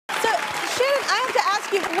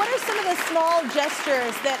ask you, what are some of the small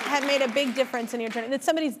gestures that have made a big difference in your journey, that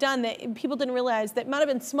somebody's done that people didn't realize that might have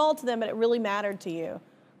been small to them, but it really mattered to you?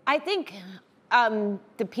 I think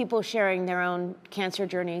the people sharing their own cancer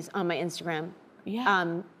journeys on my Instagram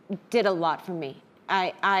did a lot for me.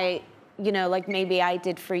 You know, like maybe I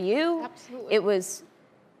did for you. Absolutely. It was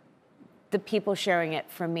the people sharing it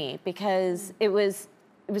for me, because it was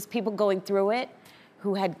people going through it,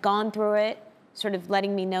 who had gone through it, sort of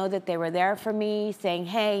letting me know that they were there for me, saying,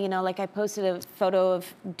 hey, you know, like I posted a photo of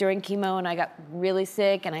during chemo and I got really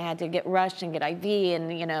sick and I had to get rushed and get IV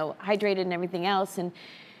and, you know, hydrated and everything else. And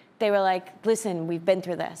they were like, listen, we've been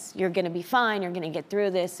through this. You're gonna be fine, you're gonna get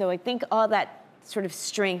through this. So I think all that sort of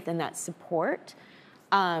strength and that support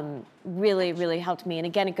really, really helped me. And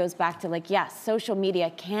again, it goes back to like, yes, social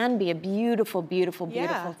media can be a beautiful, beautiful,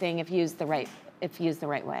 beautiful thing if used the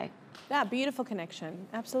right way. Yeah, beautiful connection,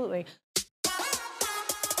 absolutely.